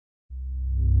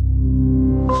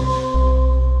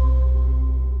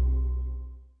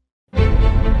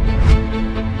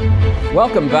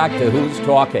Welcome back to Who's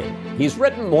Talking. He's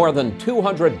written more than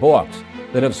 200 books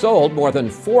that have sold more than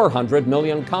 400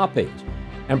 million copies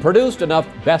and produced enough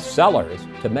bestsellers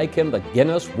to make him the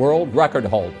Guinness World Record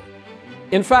holder.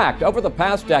 In fact, over the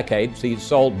past decades, he's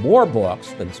sold more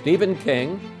books than Stephen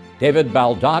King, David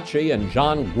Baldacci, and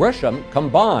John Grisham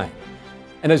combined.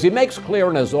 And as he makes clear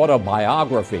in his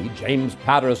autobiography, James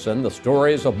Patterson, The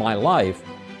Stories of My Life,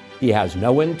 he has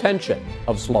no intention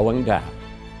of slowing down.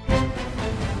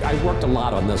 I worked a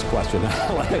lot on this question,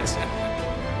 Alex.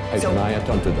 Hey, Janaya,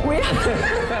 don't do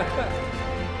that.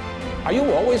 Are you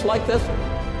always like this?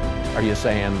 Are you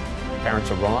saying parents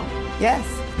are wrong? Yes.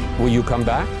 Will you come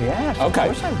back? Yes, okay.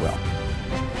 Of course I will.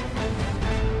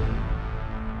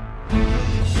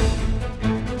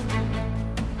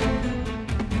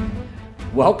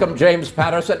 Welcome, James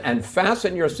Patterson, and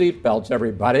fasten your seatbelts,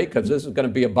 everybody, because this is going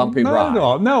to be a bumpy ride. Not at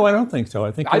all. No, I don't think so.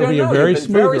 I think it'll be a You've very been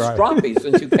smooth very ride. stroppy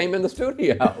since you came in the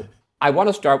studio. I want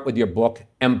to start with your book,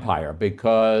 Empire,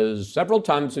 because several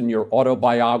times in your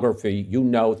autobiography, you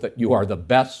note that you are the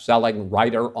best-selling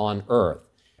writer on earth.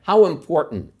 How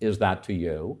important is that to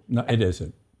you? No, it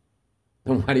isn't.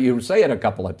 And why do you say it a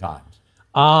couple of times?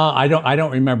 I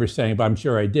don't remember saying, but I'm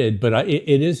sure I did. But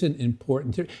it isn't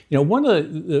important to, one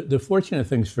of the fortunate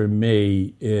things for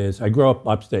me is I grew up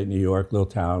upstate New York, little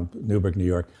town, Newburgh, New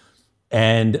York,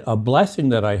 and a blessing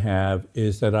that I have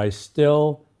is that I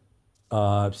still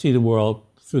see the world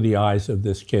through the eyes of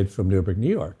this kid from Newburgh, New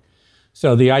York.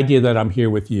 So the idea that I'm here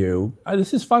with you,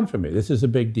 this is fun for me. This is a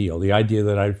big deal. The idea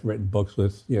that I've written books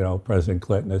with, President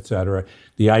Clinton, et cetera.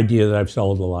 The idea that I've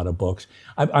sold a lot of books.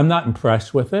 I'm not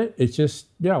impressed with it. It's just,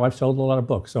 I've sold a lot of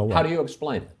books. So what? How do you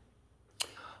explain it?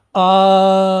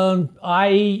 I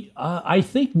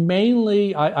think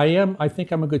mainly I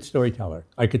think I'm a good storyteller.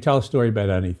 I could tell a story about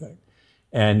anything.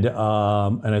 And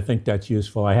I think that's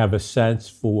useful. I have a sense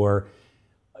for,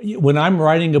 when I'm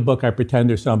writing a book, I pretend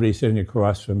there's somebody sitting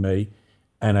across from me,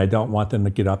 and I don't want them to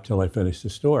get up till I finish the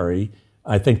story.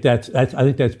 I think that's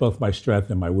both my strength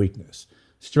and my weakness.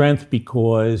 Strength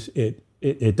because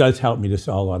it does help me to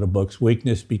sell a lot of books.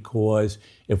 Weakness because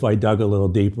if I dug a little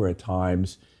deeper at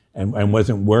times and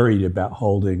wasn't worried about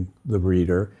holding the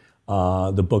reader,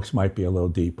 the books might be a little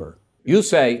deeper. You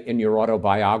say in your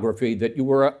autobiography that you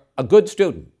were a good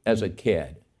student as a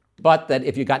kid, but that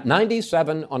if you got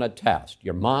 97 on a test,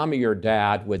 your mom or your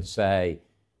dad would say,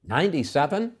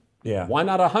 97? Yeah. Why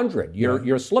not 100?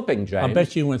 You're slipping, James. I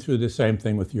bet you went through the same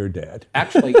thing with your dad.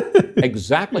 Actually,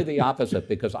 exactly the opposite,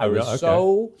 because I was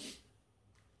so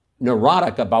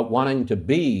neurotic about wanting to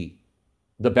be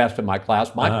the best in my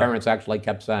class. My parents actually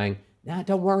kept saying, nah,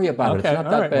 don't worry about it. It's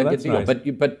not that big a deal.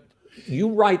 Nice. But you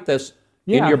write this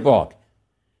in your book.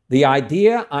 The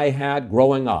idea I had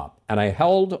growing up, and I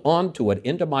held on to it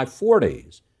into my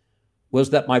 40s,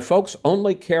 was that my folks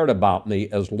only cared about me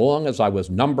as long as I was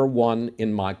number one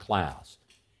in my class.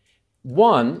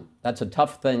 One, that's a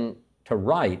tough thing to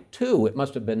write. Two, it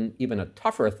must have been even a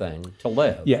tougher thing to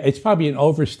live. Yeah, it's probably an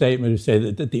overstatement to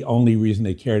say that the only reason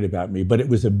they cared about me, but it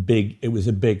was a big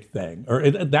thing,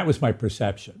 that was my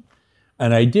perception.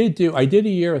 And I did a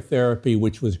year of therapy,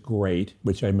 which was great,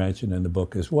 which I mentioned in the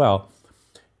book as well.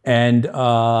 And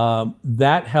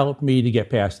that helped me to get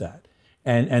past that.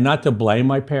 And not to blame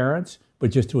my parents, but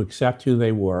just to accept who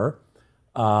they were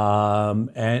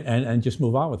and just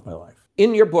move on with my life.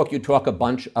 In your book, you talk a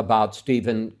bunch about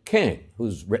Stephen King,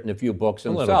 who's written a few books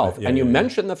himself. And you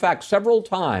mention the fact several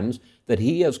times that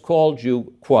he has called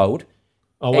you, quote...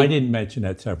 I didn't mention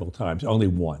that several times, only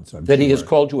once. That he has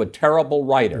called you a terrible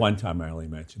writer. One time I only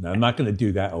mentioned that. I'm not going to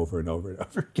do that over and over and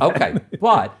over again. Okay,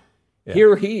 but...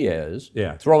 Here he is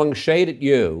throwing shade at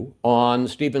you on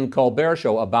Stephen Colbert's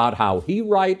show about how he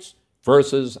writes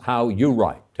versus how you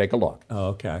write. Take a look. Oh,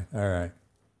 okay. All right.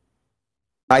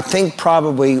 I think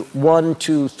probably 1,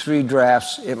 2, 3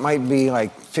 drafts. It might be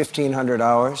like 1,500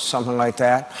 hours, something like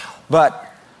that.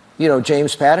 But,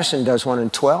 James Patterson does one in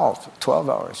 12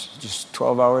 hours. Just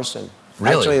 12 hours. And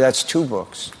really? Actually, that's 2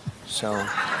 books. So...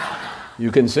 You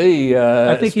can see...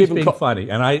 I think he's being funny,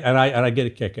 and I get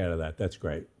a kick out of that. That's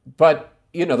great. But,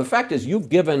 the fact is you've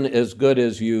given as good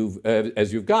as you've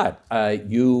got.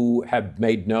 You have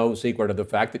made no secret of the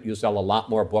fact that you sell a lot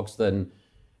more books than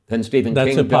Stephen King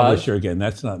does. That's the publisher again.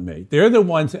 That's not me. They're the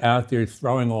ones out there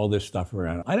throwing all this stuff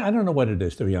around. I don't know what it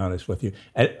is, to be honest with you.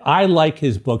 I like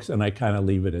his books, and I kind of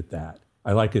leave it at that.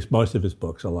 I like most of his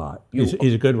books a lot. He's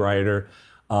a good writer.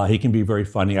 He can be very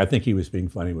funny. I think he was being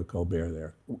funny with Colbert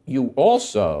there. You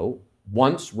also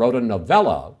once wrote a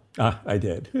novella. I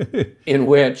did. in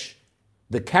which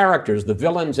the characters, the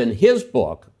villains in his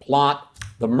book, plot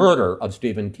the murder of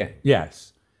Stephen King.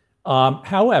 Yes.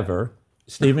 However,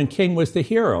 Stephen King was the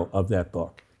hero of that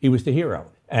book. He was the hero.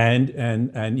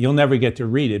 And you'll never get to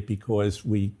read it because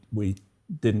we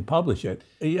didn't publish it.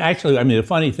 Actually, I mean, the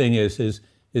funny thing is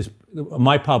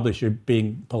my publisher,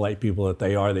 being polite people that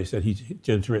they are, they said,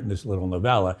 Jim's written this little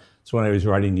novella. So when I was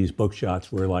writing these book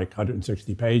shots were like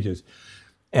 160 pages.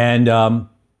 And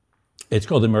it's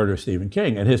called The Murder of Stephen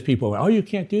King. And his people went, oh, you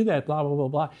can't do that, blah, blah, blah,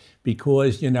 blah.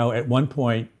 Because, at one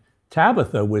point,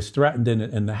 Tabitha was threatened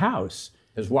in the house.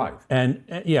 His wife. And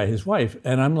yeah, his wife.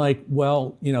 And I'm like,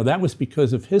 well, that was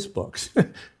because of his books.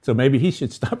 So maybe he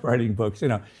should stop writing books,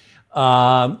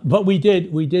 But we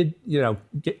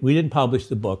didn't publish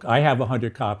the book. I have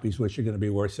 100 copies, which are going to be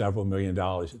worth several $1 million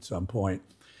at some point.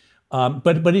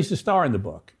 But he's the star in the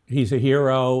book. He's a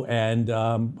hero, and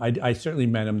I certainly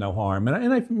meant him no harm.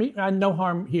 And I no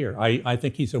harm here. I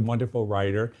think he's a wonderful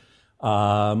writer.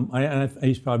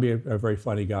 He's probably a very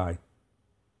funny guy,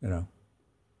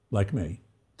 like me.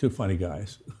 Two funny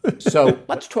guys. So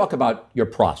let's talk about your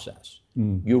process.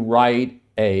 You write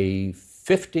a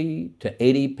 50 to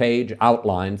 80 page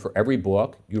outline for every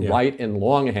book. You write in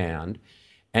longhand,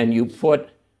 and you put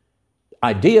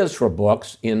ideas for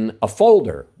books in a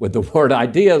folder with the word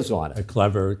ideas on it. A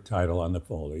clever title on the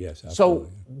folder, yes, absolutely.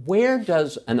 So where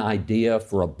does an idea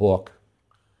for a book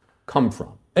come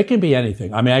from? It can be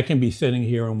anything. I mean, I can be sitting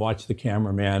here and watch the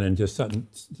cameraman and just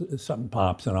something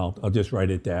pops and I'll just write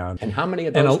it down. And how many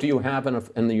of those do you have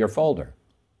in your folder?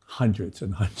 Hundreds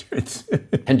and hundreds.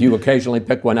 And do you occasionally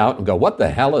pick one out and go, what the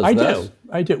hell is this?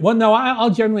 I do. Well, no, I'll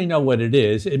generally know what it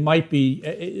is. It might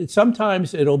be,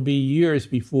 sometimes it'll be years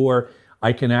before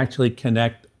I can actually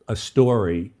connect a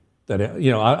story that,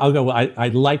 I'll go, I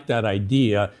like that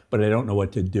idea, but I don't know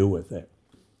what to do with it.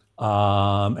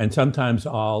 And sometimes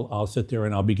I'll sit there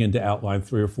and I'll begin to outline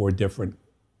 3 or 4 different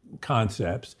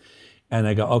concepts. And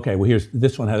I go, okay, well, here's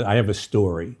this one. I have a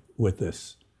story with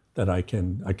this that I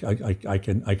can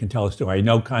tell a story. I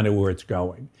know kind of where it's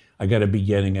going. I got a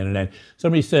beginning and an end.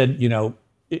 Somebody said, you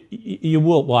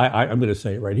will. Well, I'm going to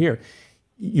say it right here.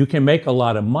 You can make a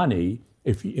lot of money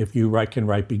if you can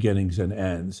write beginnings and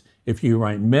ends. If you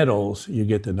write middles, you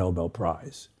get the Nobel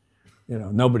Prize.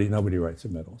 Nobody writes the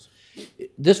middles.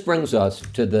 This brings us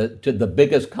to the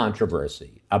biggest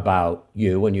controversy about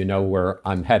you, and you know where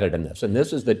I'm headed in this. And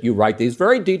this is that you write these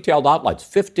very detailed outlines,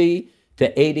 50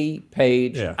 to 80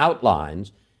 page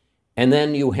outlines, and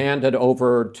then you hand it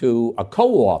over to a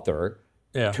co-author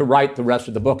to write the rest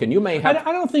of the book. And you may have.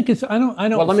 I don't think it's. I don't.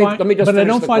 Well, let me just. But I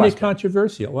don't find question. It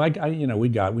controversial. Well,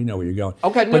 we know where you're going.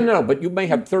 Okay, no. But you may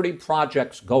have 30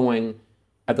 projects going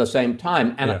at the same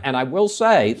time. And I will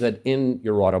say that in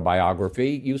your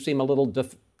autobiography, you seem a little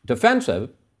defensive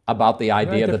about the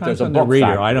idea that there's a book reader.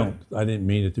 factory. I didn't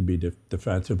mean it to be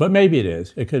defensive, but maybe it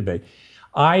is. It could be.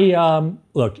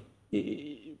 Look.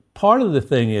 Part of the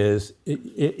thing is,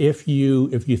 if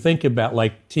you think about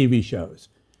like TV shows,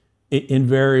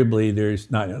 invariably there's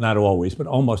not always, but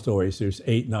almost always there's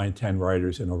 8, 9, 10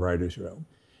 writers in a writer's room.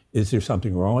 Is there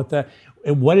something wrong with that?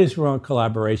 And what is wrong with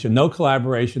collaboration? No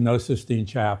collaboration, no Sistine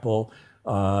Chapel,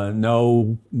 we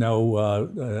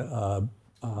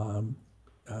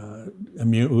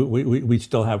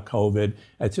still have COVID.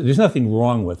 There's nothing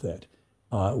wrong with it,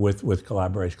 with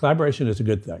collaboration. Collaboration is a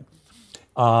good thing.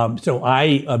 So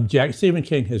I object. Stephen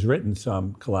King has written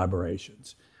some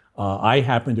collaborations. I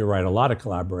happen to write a lot of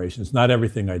collaborations. Not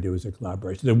everything I do is a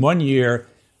collaboration. In one year,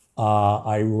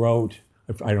 I wrote,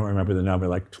 I don't remember the number,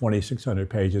 like 2,600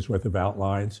 pages worth of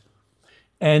outlines.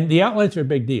 And the outlines are a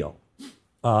big deal.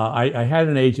 I had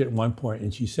an agent at one point,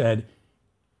 and she said,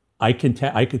 I could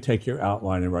take your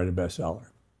outline and write a bestseller.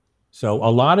 So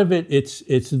a lot of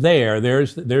it's there.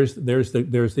 There's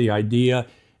the idea,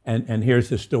 and here's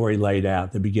the story laid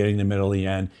out: the beginning, the middle, the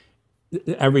end.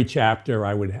 Every chapter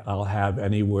I'll have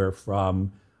anywhere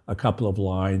from a couple of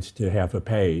lines to half a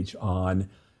page on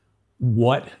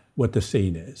what the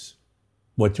scene is,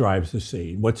 what drives the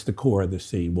scene, what's the core of the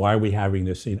scene, why are we having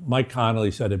this scene. Mike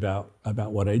Connolly said about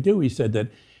what I do, he said that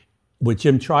what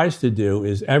Jim tries to do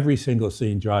is every single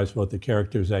scene drives both the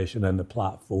characterization and the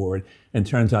plot forward and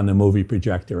turns on the movie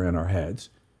projector in our heads.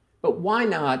 But why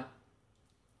not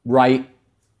write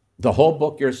the whole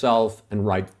book yourself and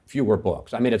write fewer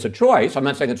books? I mean, it's a choice. I'm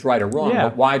not saying it's right or wrong,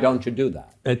 but why don't you do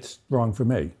that? It's wrong for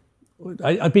me.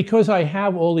 Because I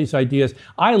have all these ideas.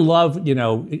 I love,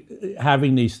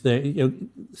 having these things,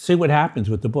 see what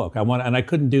happens with the book. And I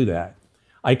couldn't do that.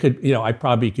 I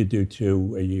probably could do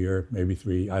 2 a year, maybe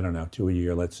 3, 2 a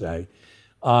year, let's say.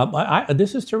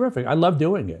 This is terrific. I love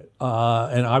doing it.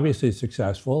 And obviously it's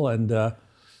successful. And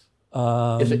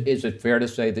is it fair to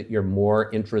say that you're more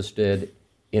interested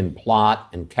in plot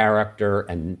and character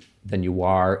than you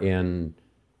are in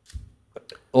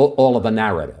all of the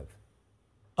narrative?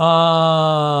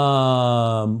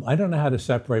 I don't know how to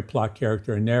separate plot,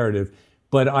 character, and narrative,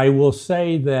 but I will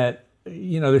say that,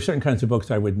 there's certain kinds of books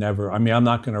I would never. I mean, I'm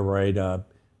not going to write a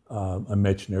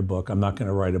Michener book. I'm not going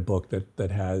to write a book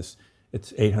that has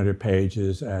it's 800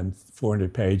 pages and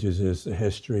 400 pages is the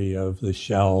history of the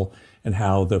shell and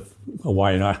how the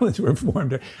Hawaiian Islands were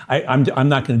formed. I'm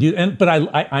not going to do that. But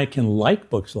I can like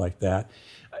books like that.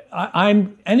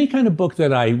 I'm any kind of book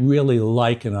that I really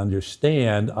like and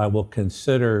understand, I will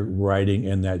consider writing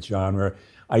in that genre.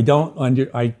 I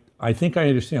think I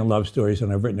understand love stories,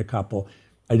 and I've written a couple.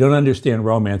 I don't understand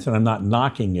romance, and I'm not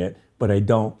knocking it, but I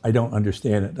don't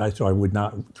understand it. So I would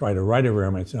not try to write a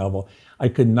romance novel. I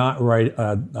could not write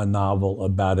a novel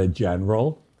about a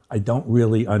general. I don't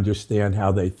really understand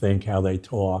how they think, how they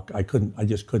talk. I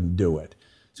just couldn't do it.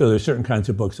 So there's certain kinds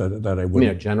of books that I wouldn't. You mean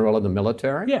a general in the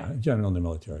military? Yeah, a general in the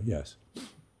military, yes.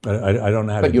 I don't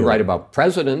know how to do it. But you write about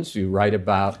presidents, you write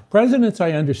about... Presidents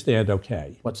I understand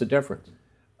okay. What's the difference?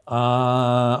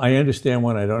 I understand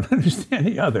one, I don't understand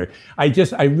the other. I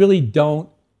really don't,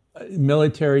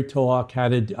 military talk, I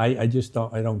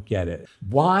don't get it.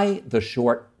 Why the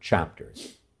short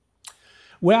chapters?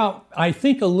 Well, I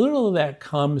think a little of that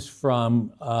comes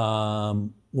from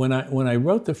when I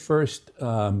wrote the first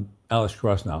Alice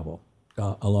Cross novel,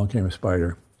 Along Came a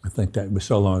Spider. I think that was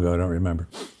so long ago, I don't remember.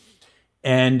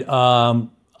 And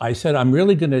I said, I'm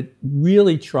really going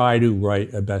to try to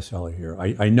write a bestseller here.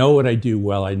 I know what I do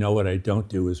well. I know what I don't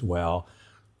do as well.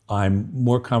 I'm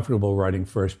more comfortable writing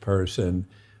first person.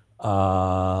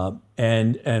 And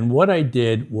what I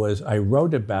did was I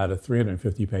wrote about a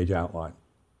 350-page outline.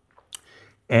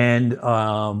 And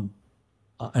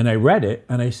I read it,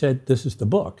 and I said, this is the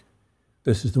book.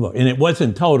 This is the book. And it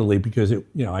wasn't totally because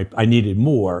I needed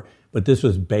more, but this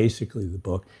was basically the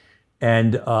book.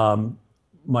 And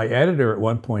my editor at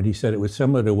one point, he said it was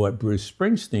similar to what Bruce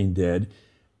Springsteen did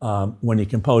when he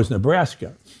composed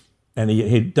Nebraska. And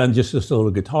he'd done just this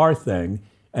little guitar thing,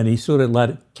 and he sort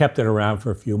of kept it around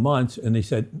for a few months, and he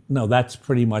said, no, that's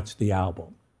pretty much the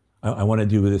album. I want to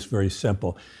do this very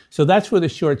simple. So that's where the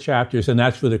short chapters and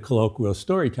that's where the colloquial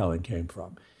storytelling came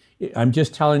from. I'm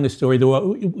just telling the story.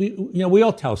 We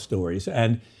all tell stories,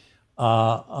 and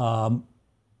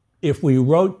if we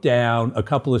wrote down a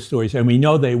couple of stories, and we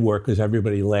know they work because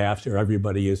everybody laughs or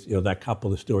everybody is, that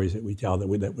couple of stories that we tell that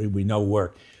we know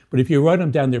work. But if you wrote them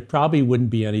down, there probably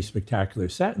wouldn't be any spectacular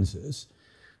sentences,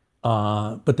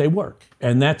 but they work.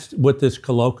 And that's what this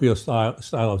colloquial style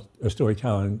of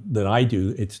storytelling that I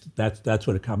do, that's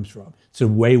what it comes from. It's the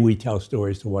way we tell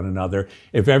stories to one another.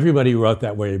 If everybody wrote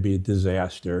that way, it'd be a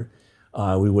disaster.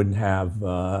 We wouldn't have,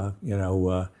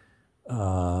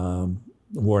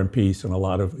 War and Peace and a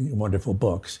lot of wonderful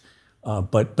books.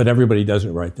 But everybody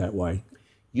doesn't write that way.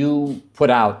 You put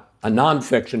out a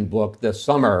nonfiction book this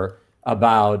summer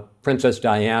about Princess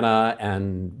Diana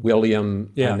and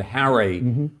William and Harry.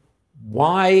 Mm-hmm.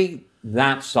 Why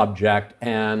that subject,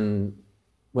 and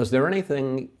was there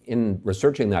anything in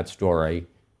researching that story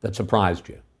that surprised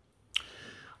you?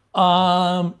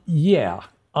 Yeah.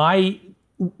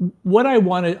 What I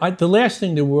wanted, the last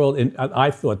thing I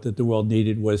thought that the world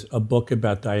needed was a book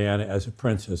about Diana as a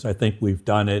princess. I think we've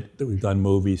done it, we've done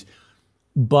movies.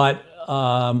 But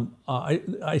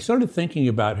I started thinking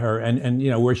about her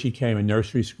and where she came, a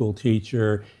nursery school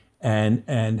teacher,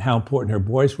 and how important her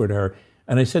boys were to her.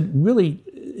 And I said, really,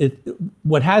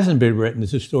 what hasn't been written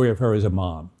is the story of her as a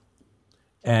mom.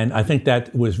 And I think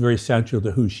that was very central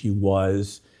to who she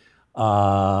was.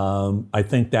 I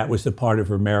think that was the part of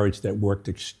her marriage that worked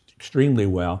extremely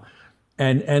well.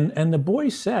 And the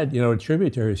boys said, a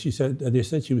tribute to her, they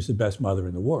said she was the best mother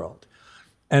in the world.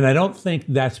 And I don't think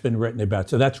that's been written about.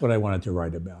 So that's what I wanted to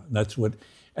write about. That's what,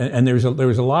 and there was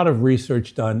a lot of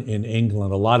research done in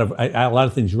England, a lot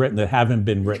of things written that haven't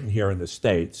been written here in the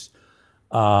States.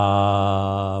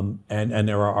 And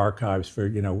there are archives for,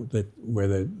 where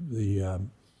the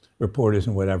reporters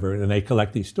and whatever, and they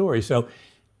collect these stories. So,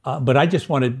 but I just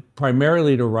wanted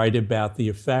primarily to write about the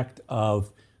effect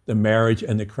of the marriage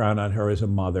and the crown on her as a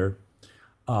mother,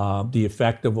 the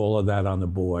effect of all of that on the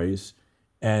boys.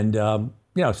 And,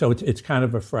 so it's kind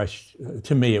of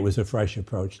to me, it was a fresh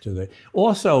approach to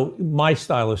also my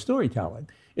style of storytelling.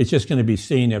 It's just going to be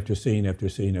scene after scene after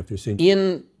scene after scene.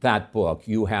 In that book,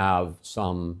 you have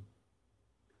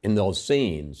in those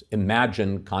scenes,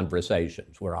 imagined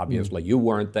conversations where obviously you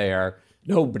weren't there,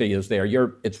 nobody is there.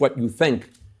 It's what you think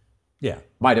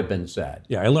might have been said.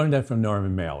 Yeah, I learned that from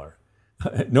Norman Mailer.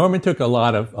 Norman took a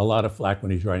lot of flack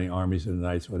when he's writing Armies of the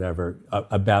Nights, whatever,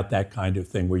 about that kind of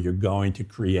thing where you're going to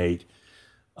create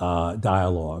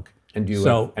dialogue. And do you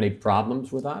have any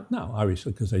problems with that? No,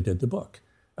 obviously, because I did the book.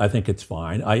 I think it's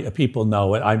fine. People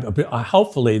know it.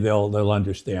 Hopefully they'll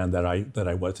understand that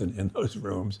I wasn't in those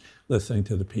rooms listening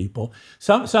to the people.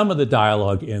 Some of the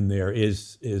dialogue in there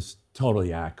is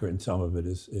totally accurate, and some of it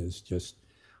is just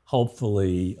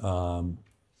hopefully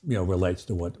relates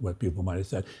to what people might have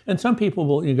said. And some people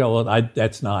will go, well,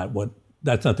 that's not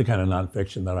the kind of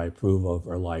nonfiction that I approve of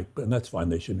or like, and that's fine.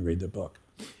 They shouldn't read the book.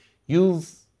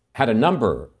 You've had a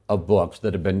number of books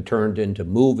that have been turned into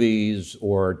movies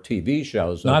or TV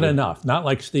shows. Not enough. Not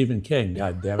like Stephen King,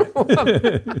 God damn it.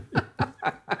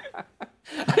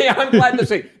 Yeah, I'm glad to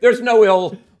see. There's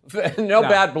no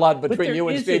bad blood between you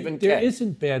and Stephen King. There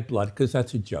isn't bad blood because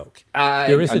that's a joke.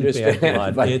 There isn't bad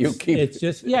blood. But it's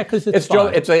just because it's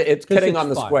fun. It's kidding on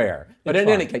the fun. Square. But in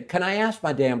any case, can I ask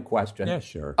my damn question? Yeah,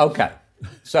 sure. Okay.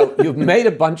 So you've made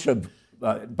a bunch of,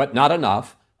 but not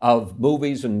enough, of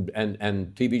movies and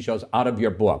TV shows out of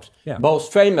your books. Yeah.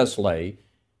 Most famously,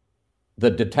 the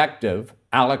detective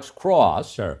Alex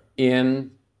Cross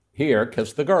in here,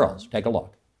 Kiss the Girls. Take a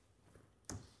look.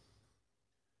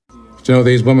 But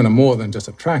these women are more than just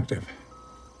attractive.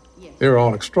 They're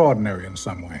all extraordinary in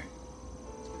some way.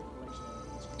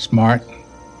 Smart,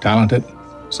 talented.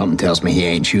 Something tells me he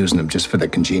ain't choosing them just for the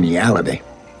congeniality.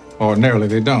 Ordinarily,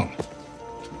 they don't.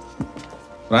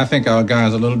 But I think our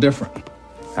guy's a little different.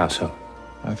 How so?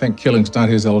 I think killing's not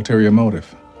his ulterior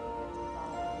motive.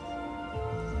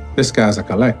 This guy's a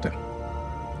collector.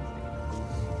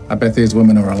 I bet these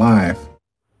women are alive.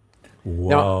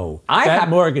 Whoa. Now,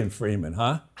 Morgan Freeman,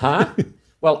 huh? Huh?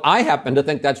 Well, I happen to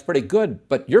think that's pretty good,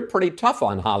 but you're pretty tough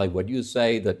on Hollywood. You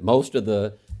say that most of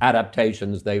the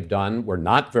adaptations they've done were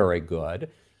not very good,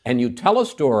 and you tell a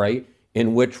story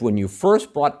in which when you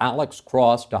first brought Alex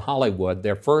Cross to Hollywood,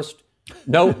 their first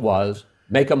note was,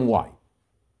 make him white.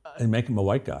 And make him a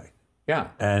white guy. Yeah.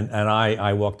 And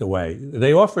I walked away.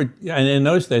 They offered, and in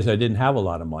those days I didn't have a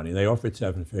lot of money. They offered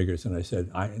 7 figures, and I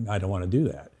said, I don't want to do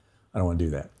that. I don't want to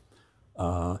do that.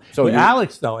 But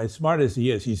Alex, though, as smart as he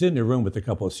is, he's in the room with a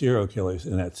couple of serial killers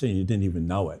in that scene. You didn't even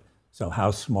know it. So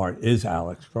how smart is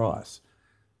Alex Cross?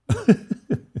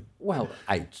 Well,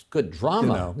 it's good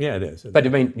drama. Yeah, it is. But I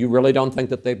mean, you really don't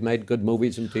think that they've made good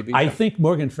movies and TV shows? I think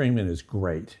Morgan Freeman is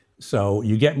great. So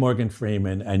you get Morgan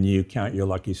Freeman and you count your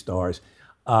lucky stars.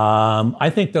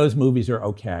 I think those movies are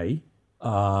okay.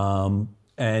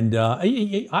 And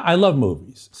I love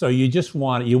movies. So you just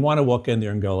want to walk in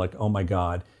there and go like, oh my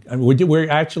God. And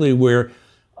we're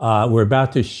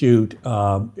about to shoot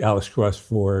Alex Cross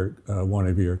for one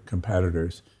of your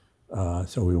competitors.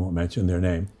 So we won't mention their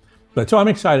name. But so I'm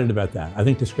excited about that. I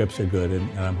think the scripts are good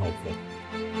and I'm hopeful.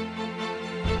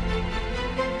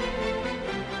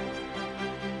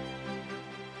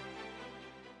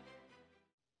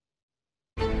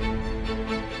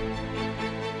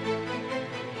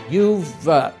 You've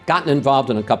gotten involved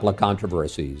in a couple of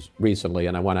controversies recently,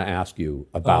 and I want to ask you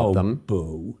about them.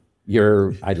 Boo.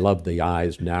 I love the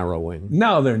eyes narrowing.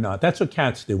 No, they're not. That's what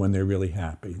cats do when they're really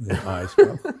happy. Their eyes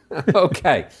go.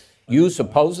 Okay. You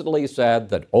supposedly said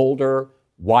that older,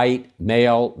 white,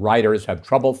 male writers have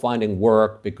trouble finding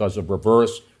work because of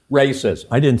reverse racism.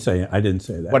 I didn't say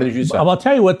that. What did you say? I'll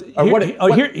tell you what.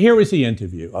 Here was the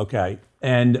interview, okay?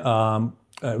 And a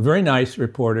very nice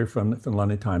reporter from the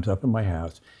London Times up in my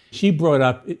house. She brought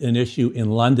up an issue in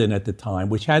London at the time,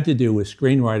 which had to do with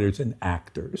screenwriters and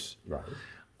actors. Right.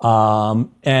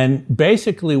 And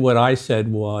basically what I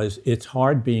said was, it's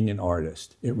hard being an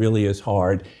artist. It really is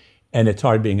hard. And it's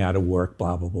hard being out of work,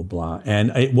 blah, blah, blah, blah. And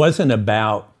it wasn't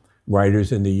about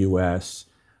writers in the U.S.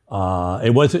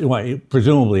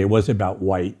 Presumably it was about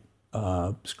white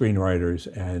screenwriters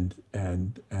and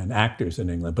actors in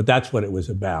England. But that's what it was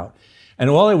about. And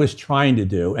all I was trying to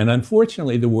do, and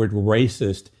unfortunately the word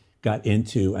racist got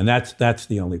into, and that's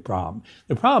the only problem.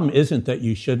 The problem isn't that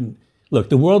you shouldn't, look,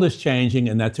 the world is changing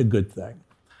and that's a good thing.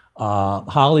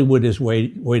 Hollywood has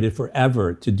waited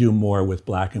forever to do more with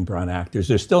black and brown actors.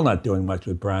 They're still not doing much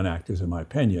with brown actors, in my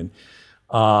opinion.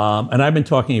 And I've been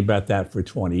talking about that for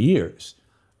 20 years.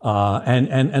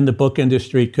 And the book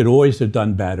industry could always have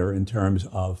done better in terms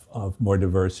of more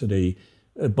diversity,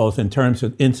 both in terms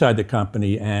of inside the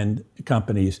company and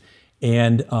companies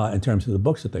and in terms of the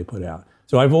books that they put out.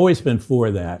 So I've always been for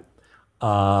that.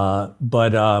 And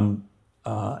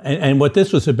what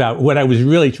this was about, what I was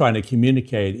really trying to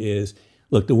communicate is,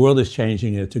 look, the world is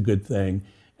changing and it's a good thing,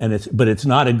 but it's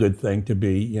not a good thing to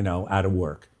be, out of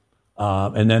work.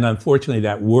 And then unfortunately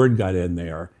that word got in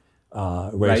there,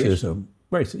 racism.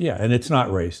 Yeah, and it's not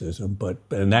racism,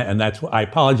 and that's I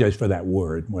apologize for that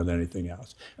word more than anything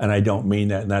else, and I don't mean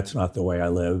that, and that's not the way I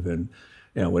live, and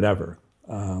whatever.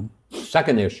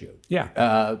 Second issue.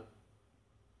 Yeah.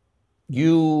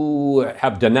 you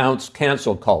have denounced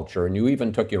cancel culture, and you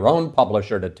even took your own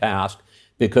publisher to task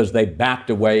because they backed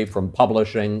away from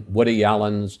publishing Woody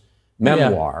Allen's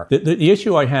memoir. Yeah. The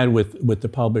issue I had with the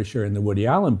publisher in the Woody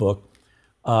Allen book,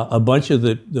 a bunch of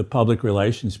the public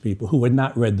relations people who had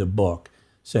not read the book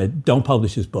said, don't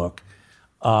publish his book.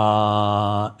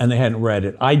 And they hadn't read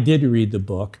it. I did read the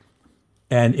book.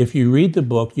 And if you read the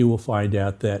book, you will find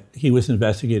out that he was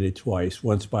investigated twice,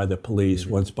 once by the police,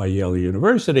 once by Yale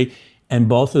University, and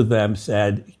both of them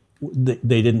said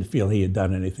they didn't feel he had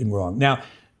done anything wrong. Now,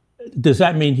 does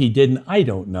that mean he didn't? I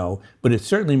don't know, but it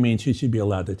certainly means he should be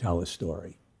allowed to tell his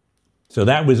story. So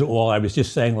that was all. I was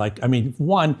just saying,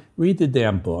 one, read the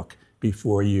damn book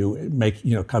before you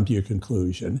come to your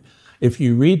conclusion. If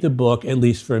you read the book, at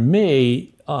least for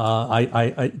me,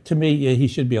 to me, he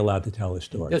should be allowed to tell his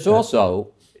story. There's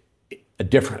also a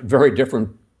very different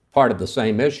part of the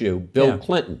same issue. Bill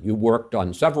Clinton, you worked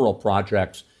on several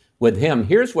projects with him.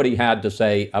 Here's what he had to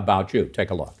say about you.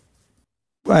 Take a look.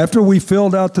 After we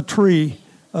filled out the tree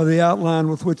of the outline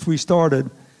with which we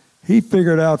started, he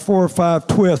figured out 4 or 5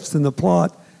 twists in the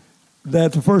plot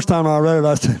that the first time I read it,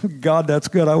 I said, God, that's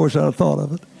good. I wish I'd have thought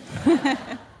of it.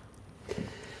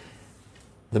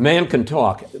 The man can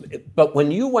talk. But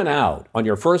when you went out on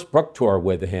your first book tour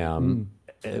with him,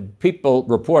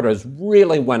 reporters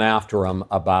really went after him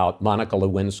about Monica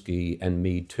Lewinsky and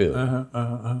Me Too.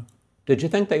 Did you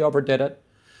think they overdid it?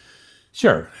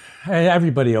 Sure.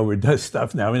 Everybody overdoes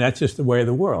stuff now. I mean, that's just the way of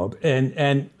the world.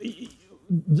 And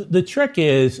the trick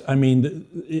is,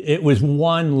 it was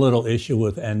one little issue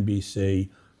with NBC.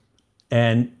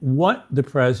 And what the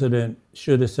president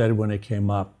should have said when it came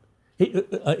up,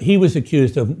 he was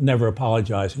accused of never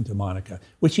apologizing to Monica,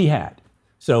 which he had.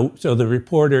 So the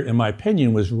reporter, in my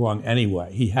opinion, was wrong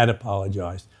anyway. He had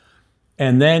apologized.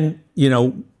 And then,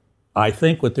 I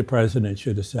think what the president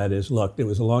should have said is, look, it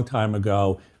was a long time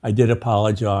ago. I did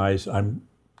apologize. I'm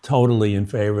totally in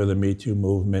favor of the Me Too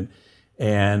movement.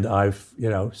 And I've,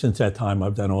 since that time,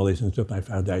 I've done all these things with my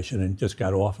foundation and just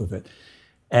got off of it.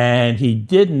 And he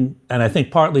didn't, and I think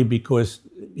partly because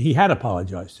he had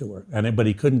apologized to her, but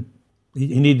he couldn't.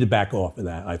 He needed to back off of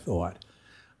that, I thought.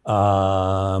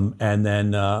 And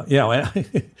then,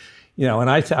 and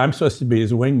I'm supposed to be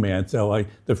his wingman. So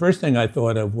the first thing I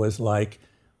thought of was I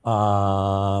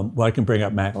can bring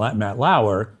up Matt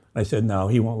Lauer. I said, no,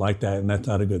 he won't like that, and that's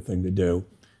not a good thing to do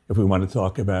if we want to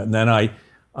talk about it. And then I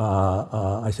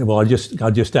said, well, I'll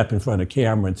just step in front of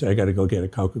camera and say, I got to go get a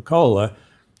Coca-Cola.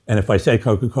 And if I say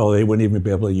Coca-Cola, they wouldn't even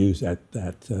be able to use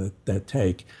that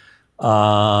take.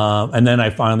 And then I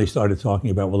finally started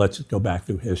talking about, well, let's go back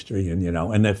through history, and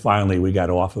then finally we got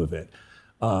off of it.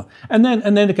 And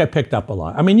then it got picked up a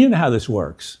lot. I mean, you know how this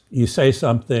works. You say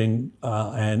something,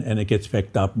 and it gets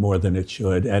picked up more than it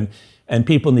should, and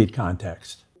people need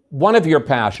context. One of your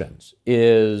passions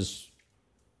is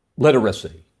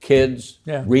literacy, kids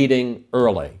reading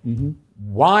early. Mm-hmm.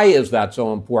 Why is that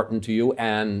so important to you,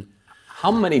 and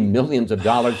how many millions of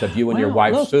dollars have you and your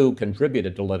wife, Sue,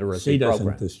 contributed to literacy programs? She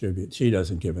doesn't distribute. She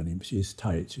doesn't give any. She's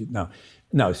tight.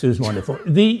 No, Sue's wonderful.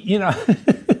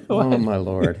 Oh, my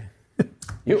Lord.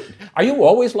 Are you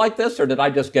always like this, or did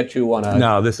I just get you on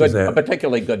a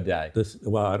particularly good day? I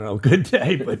don't know, good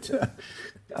day, but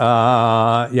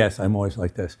yes, I'm always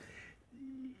like this.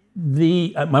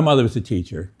 My mother was a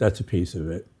teacher. That's a piece of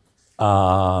it. We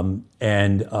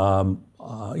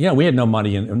had no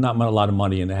money, not a lot of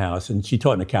money in the house, and she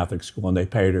taught in a Catholic school, and they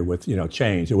paid her with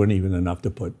change. It wasn't even enough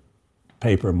to put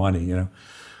paper money,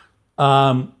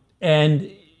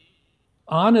 and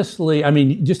honestly,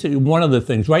 just one of the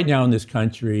things right now in this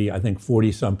country, I think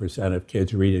 40-some% of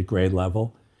kids read at grade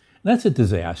level, and that's a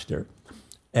disaster.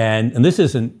 And this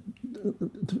isn't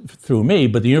through me,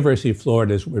 but the University of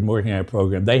Florida is working on a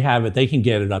program. They have it; they can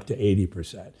get it up to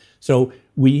 80%. So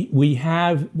we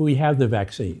have the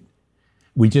vaccine.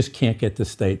 We just can't get the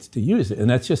states to use it. And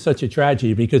that's just such a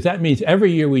tragedy, because that means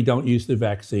every year we don't use the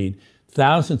vaccine,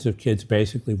 thousands of kids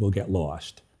basically will get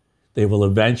lost. They will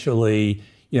eventually,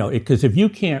 because if you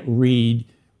can't read,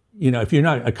 if you're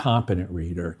not a competent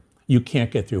reader, you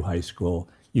can't get through high school.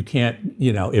 You can't,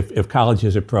 if college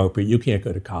is appropriate, you can't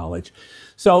go to college.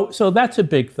 So that's a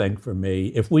big thing for me.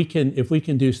 If we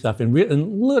can do stuff and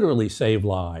literally save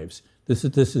lives, this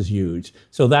is huge.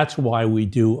 So that's why we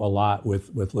do a lot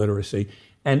with literacy.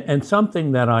 And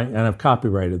something that I've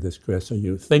copyrighted this, Chris, so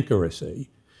thinkeracy,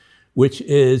 which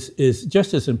is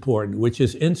just as important, which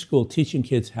is in school teaching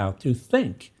kids how to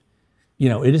think.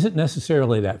 It isn't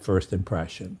necessarily that first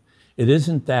impression. It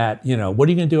isn't that, what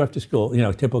are you going to do after school?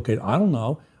 Typical kid, I don't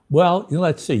know. Well,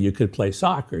 let's see, you could play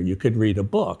soccer, you could read a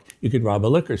book, you could rob a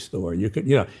liquor store, you could,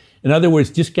 in other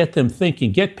words, just get them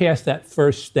thinking, get past that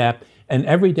first step, and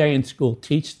every day in school,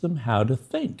 teach them how to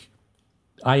think.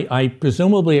 I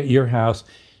presumably at your house,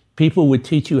 people would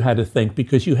teach you how to think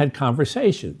because you had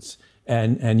conversations.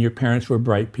 And your parents were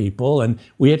bright people, and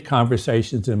we had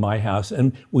conversations in my house,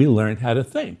 and we learned how to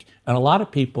think. And a lot of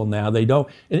people now, they don't,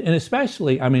 and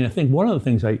especially, I think one of the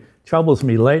things that troubles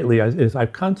me lately is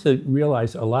I've come to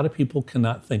realize a lot of people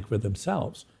cannot think for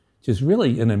themselves, which is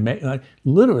really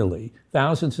literally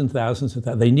thousands and thousands of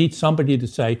thousands. They need somebody to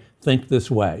say, think this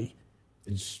way.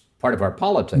 It's part of our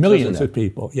politics, Millions isn't it? of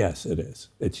people, yes, it is.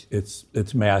 It's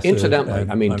massive.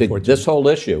 Incidentally, this whole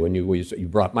issue, and you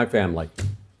brought my family,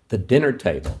 the dinner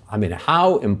table.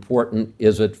 How important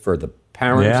is it for the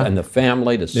parents and the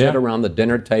family to sit around the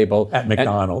dinner table at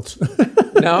McDonald's?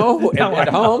 At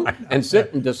home and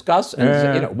sit and discuss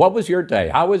and what was your day?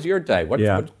 How was your day?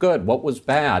 What's good? What was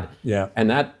bad? Yeah. And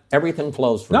that everything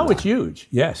flows from that. It's huge.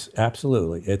 Yes,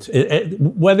 absolutely.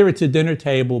 Whether it's a dinner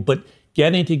table, but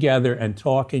getting together and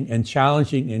talking and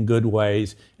challenging in good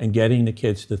ways and getting the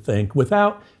kids to think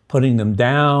without putting them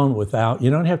down,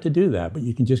 you don't have to do that, but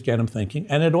you can just get them thinking.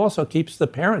 And it also keeps the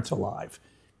parents alive,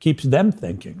 keeps them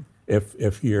thinking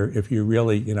if you're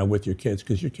really, with your kids,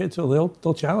 because your kids,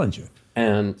 they'll challenge you.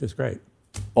 And it's great.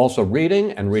 Also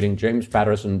reading James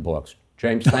Patterson books.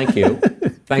 James, thank you.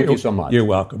 Thank you so much. You're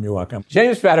welcome. You're welcome.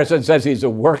 James Patterson says he's a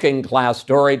working class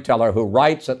storyteller who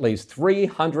writes at least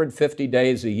 350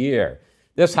 days a year.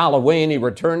 This Halloween, he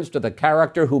returns to the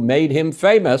character who made him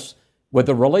famous with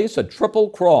the release of Triple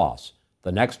Cross,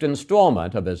 the next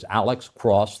installment of his Alex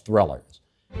Cross thrillers.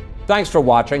 Thanks for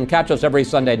watching. Catch us every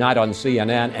Sunday night on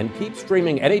CNN and keep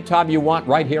streaming anytime you want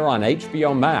right here on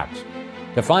HBO Max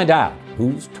to find out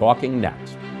who's talking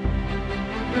next.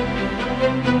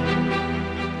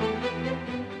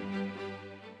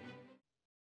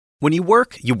 When you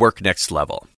work next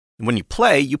level. And when you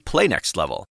play next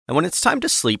level. And when it's time to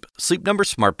sleep, Sleep Number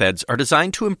smart beds are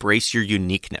designed to embrace your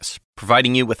uniqueness,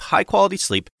 providing you with high-quality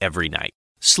sleep every night.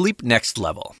 Sleep next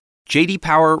level. J.D.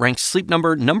 Power ranks Sleep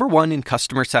Number #1 in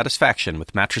customer satisfaction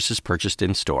with mattresses purchased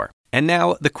in-store. And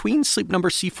now, the Queen Sleep Number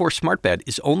C4 smart bed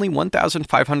is only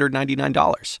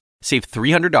 $1,599. Save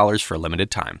 $300 for a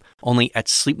limited time, only at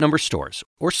Sleep Number stores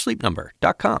or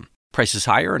sleepnumber.com. Prices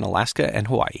higher in Alaska and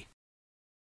Hawaii.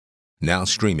 Now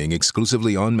streaming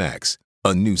exclusively on Max,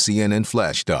 a new CNN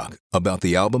flash doc about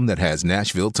the album that has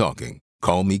Nashville talking,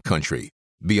 Call Me Country.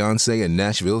 Beyoncé and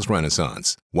Nashville's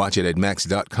Renaissance. Watch it at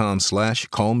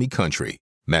max.com/callmecountry.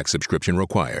 Max subscription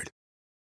required.